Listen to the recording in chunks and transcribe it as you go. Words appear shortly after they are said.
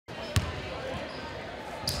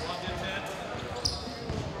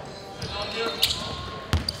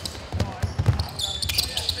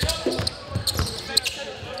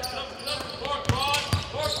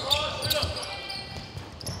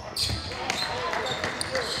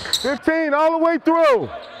$15 all the way through.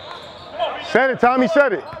 Set it, Tommy,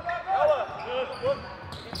 set it.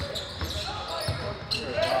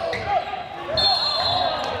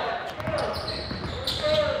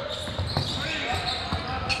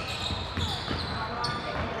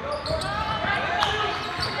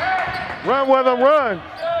 Run with them, run.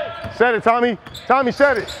 Set it, Tommy. Tommy,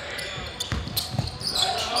 set it.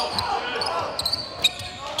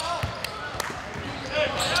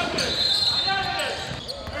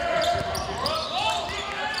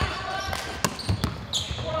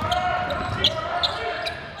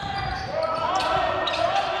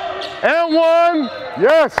 And one,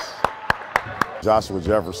 yes. Joshua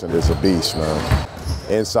Jefferson is a beast, man.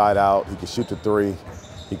 Inside out, he can shoot the three,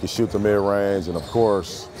 he can shoot the mid-range, and of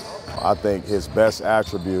course, I think his best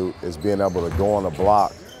attribute is being able to go on the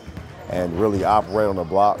block and really operate on the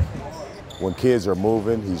block. When kids are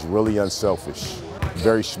moving, he's really unselfish,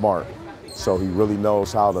 very smart. So he really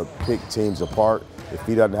knows how to pick teams apart. If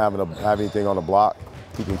he doesn't have anything on the block,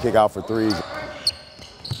 he can kick out for threes.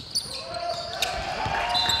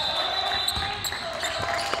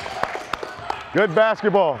 Good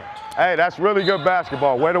basketball. Hey, that's really good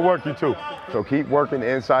basketball. Way to work, you two. So keep working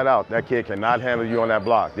inside out. That kid cannot handle you on that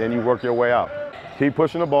block. Then you work your way out. Keep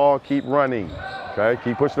pushing the ball, keep running. Okay,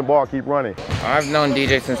 keep pushing the ball, keep running. I've known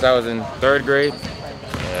DJ since I was in 3rd grade.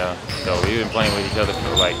 Yeah, so we've been playing with each other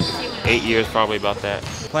for like 8 years, probably about that.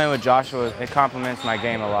 Playing with Joshua, it complements my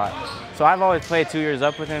game a lot. So I've always played 2 years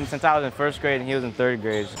up with him since I was in 1st grade and he was in 3rd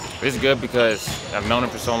grade. It's good because I've known him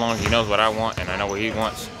for so long. He knows what I want and I know what he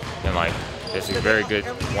wants. And like, it's a very good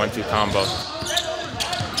 1-2 combo.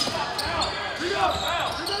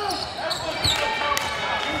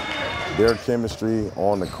 Their chemistry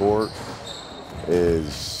on the court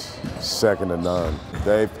is second to none.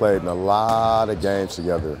 They've played in a lot of games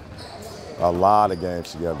together, a lot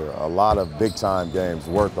of big-time games,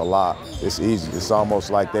 worth a lot. It's easy. It's almost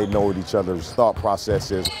like they know what each other's thought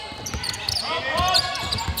process is.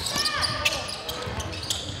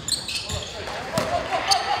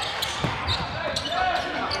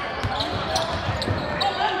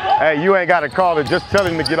 Hey, you ain't got to call it. Just tell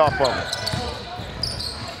him to get off of it.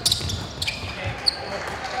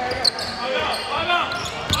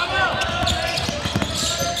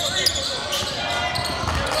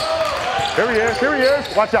 Here he is, here he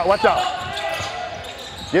is. Watch out, watch out.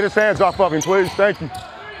 Get his hands off of him, please. Thank you.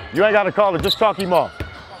 You ain't got to call it. Just talk him off.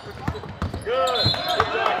 Good. Good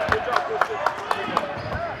job.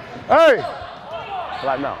 Hey.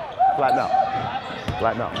 Flatten out. Flatten out.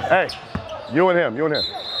 Flatten out. Hey, you and him. You and him.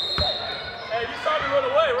 Hey, you saw me run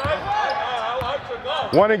away, right? I should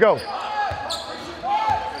go. One and go.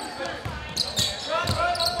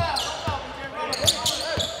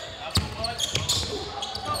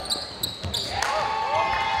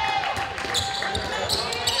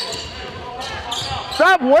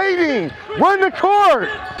 Stop waiting. Run the court.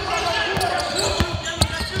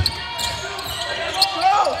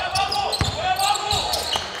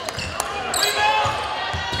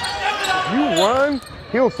 If you run,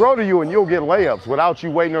 he'll throw to you and you'll get layups without you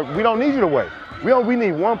waiting. We don't need you to wait. We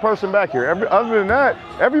need one person back here. Other than that,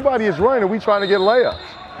 everybody is running and we trying to get layups.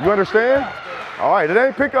 You understand? All right, it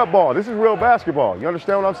ain't pickup ball. This is real basketball. You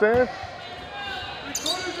understand what I'm saying?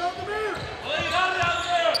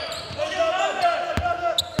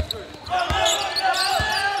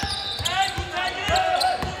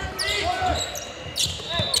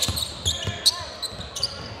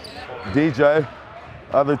 DJ,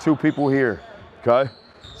 other two people here, okay?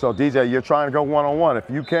 So DJ, you're trying to go one-on-one. If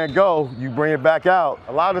you can't go, you bring it back out.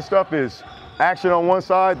 A lot of stuff is action on one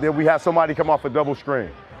side, then we have somebody come off a double screen,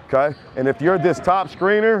 okay? And if you're this top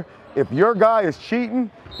screener, if your guy is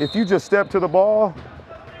cheating, if you just step to the ball,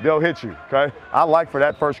 they'll hit you, okay? I like for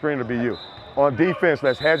that first screen to be you. On defense,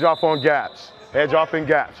 let's hedge off on gaps. Hedge off in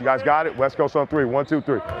gaps. You guys got it? West Coast on three. 1, 2,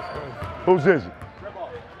 3. Who's is it?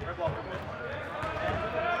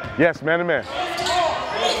 Yes, man to man.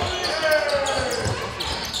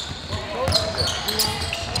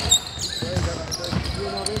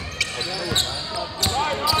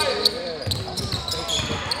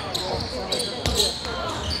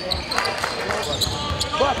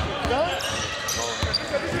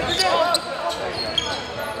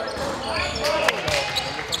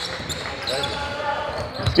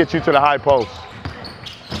 Let's get you to the high post.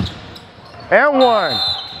 And one.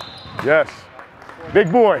 Yes.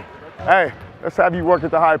 Big boy. Hey, let's have you work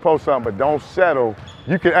at the high post some, but don't settle.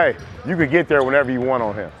 You can get there whenever you want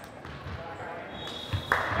on him.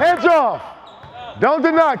 Hands off. Don't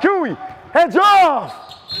deny. Kiwi, heads off.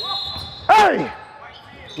 Hey,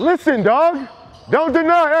 listen, dog. Don't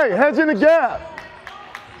deny. Hey, heads in the gap.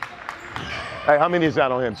 Hey, how many is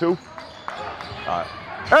that on him? 2? All right.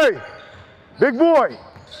 Hey, big boy.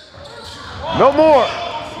 No more.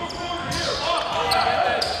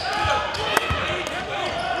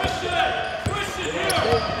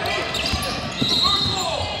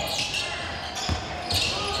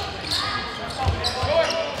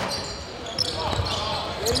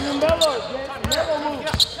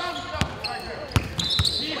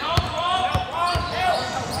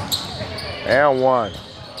 And 1.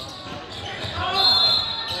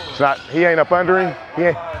 It's not, he ain't up under him?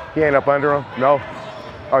 He ain't up under him? No?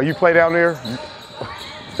 Oh, you play down there?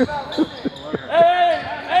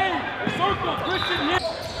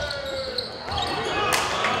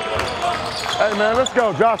 Hey man, let's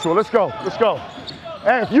go, Joshua, let's go, let's go.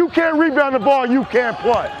 Hey, if you can't rebound the ball, you can't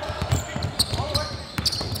play.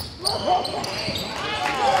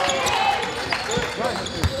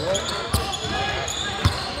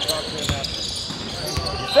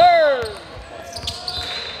 Sir!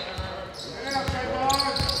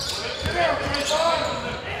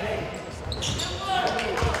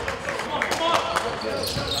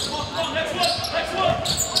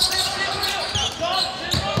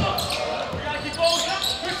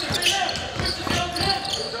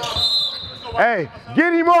 Hey,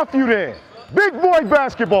 get him off you then. Big boy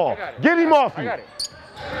basketball. Get him off you.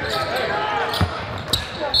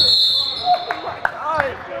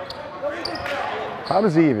 How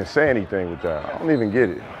does he even say anything with that? I don't even get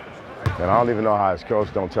it. And I don't even know how his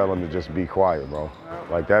coach don't tell him to just be quiet, bro.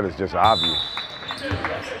 Like, that is just obvious.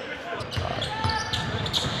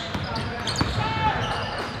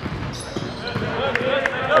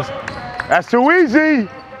 That's too easy.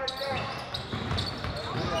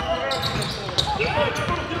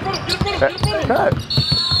 Cut.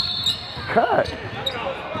 Cut.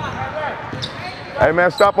 Hey,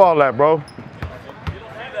 man, stop all that, bro.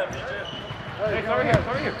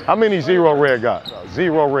 How many 0 red got?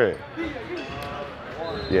 0 red.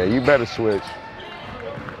 Yeah, you better switch.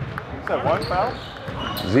 You said 1 foul?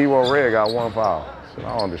 0 red got 1 foul. So I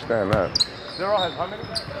don't understand that. 0 has how many?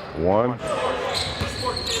 1.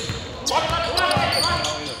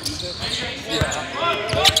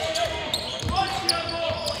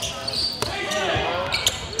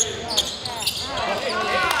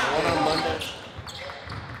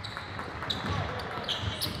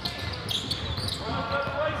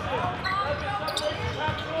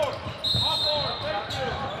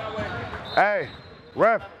 Hey,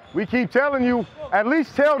 ref, we keep telling you, at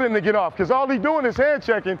least tell them to get off, because all he's doing is hand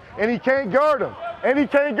checking, and he can't guard him. And he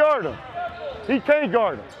can't guard him. He can't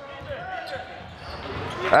guard him.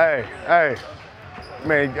 Hey,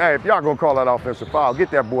 man, hey, if y'all gonna call that offensive foul, get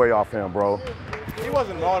that boy off him, bro. He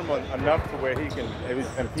wasn't on one enough to where he can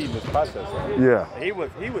impede in this process. Yeah. He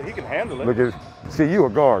can handle it. Look at, see, you a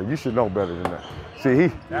guard. You should know better than that.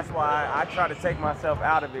 See, That's why I try to take myself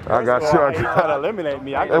out of it. I got you. He trying to eliminate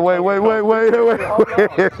me. Hey, wait.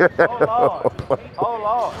 Hold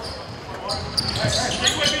on.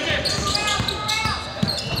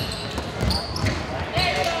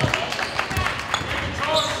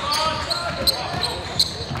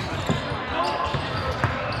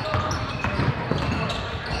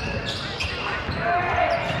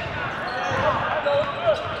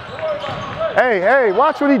 Hey,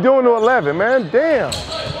 watch what he doing to 11, man. Damn.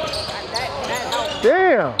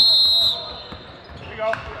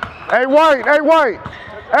 Hey, White.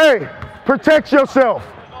 Hey, protect yourself.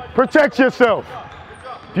 Protect yourself.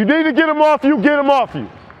 If you need to get him off you, get him off you.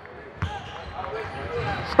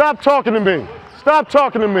 Stop talking to me. Stop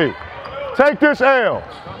talking to me. Take this L.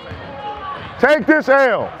 Take this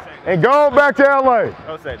L and go back to LA.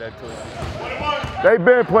 Don't say that to him. They've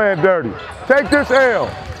been playing dirty. Take this L.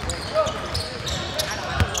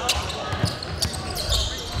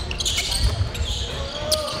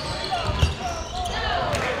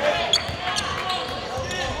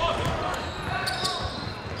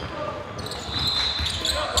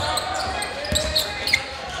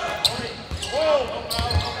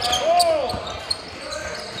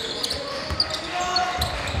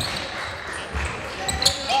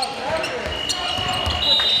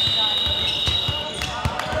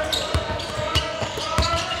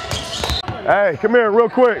 Hey, come here real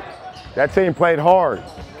quick. That team played hard,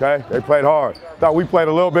 okay? They played hard. Thought we played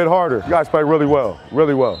a little bit harder. You guys played really well,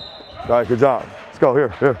 really well. All right, good job. Let's go, here.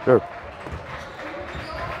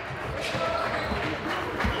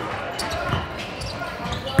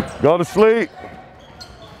 Go to sleep.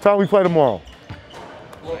 What time we play tomorrow?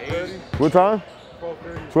 12:30. What time?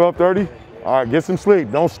 12:30. 12:30? All right, get some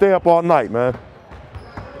sleep. Don't stay up all night, man.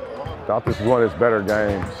 thought this was one of his better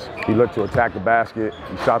games. He looked to attack the basket.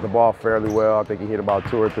 He shot the ball fairly well. I think he hit about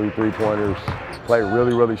 2 or 3 three-pointers. Played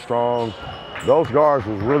really, really strong. Those guards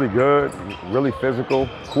was really good, really physical,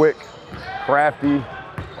 quick, crafty.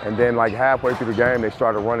 And then like halfway through the game, they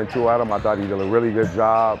started running 2 at him. I thought he did a really good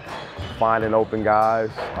job finding open guys.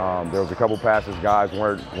 There was a couple passes guys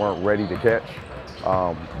weren't ready to catch.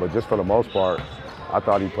 But just for the most part, I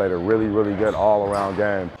thought he played a really, really good all-around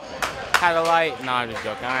game. Had a light? No, I'm just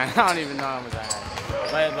joking. I don't even know how much I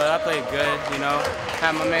had. But I played good, you know.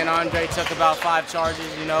 Had my man Andre took about 5 charges,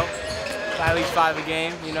 you know. At least 5 a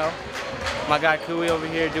game, you know. My guy Kui over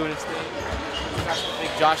here doing his thing.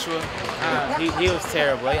 Big Joshua, he was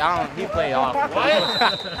terrible. He played awful.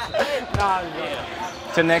 What? Nah,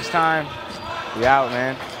 yeah. Till next time, we out,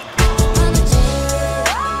 man.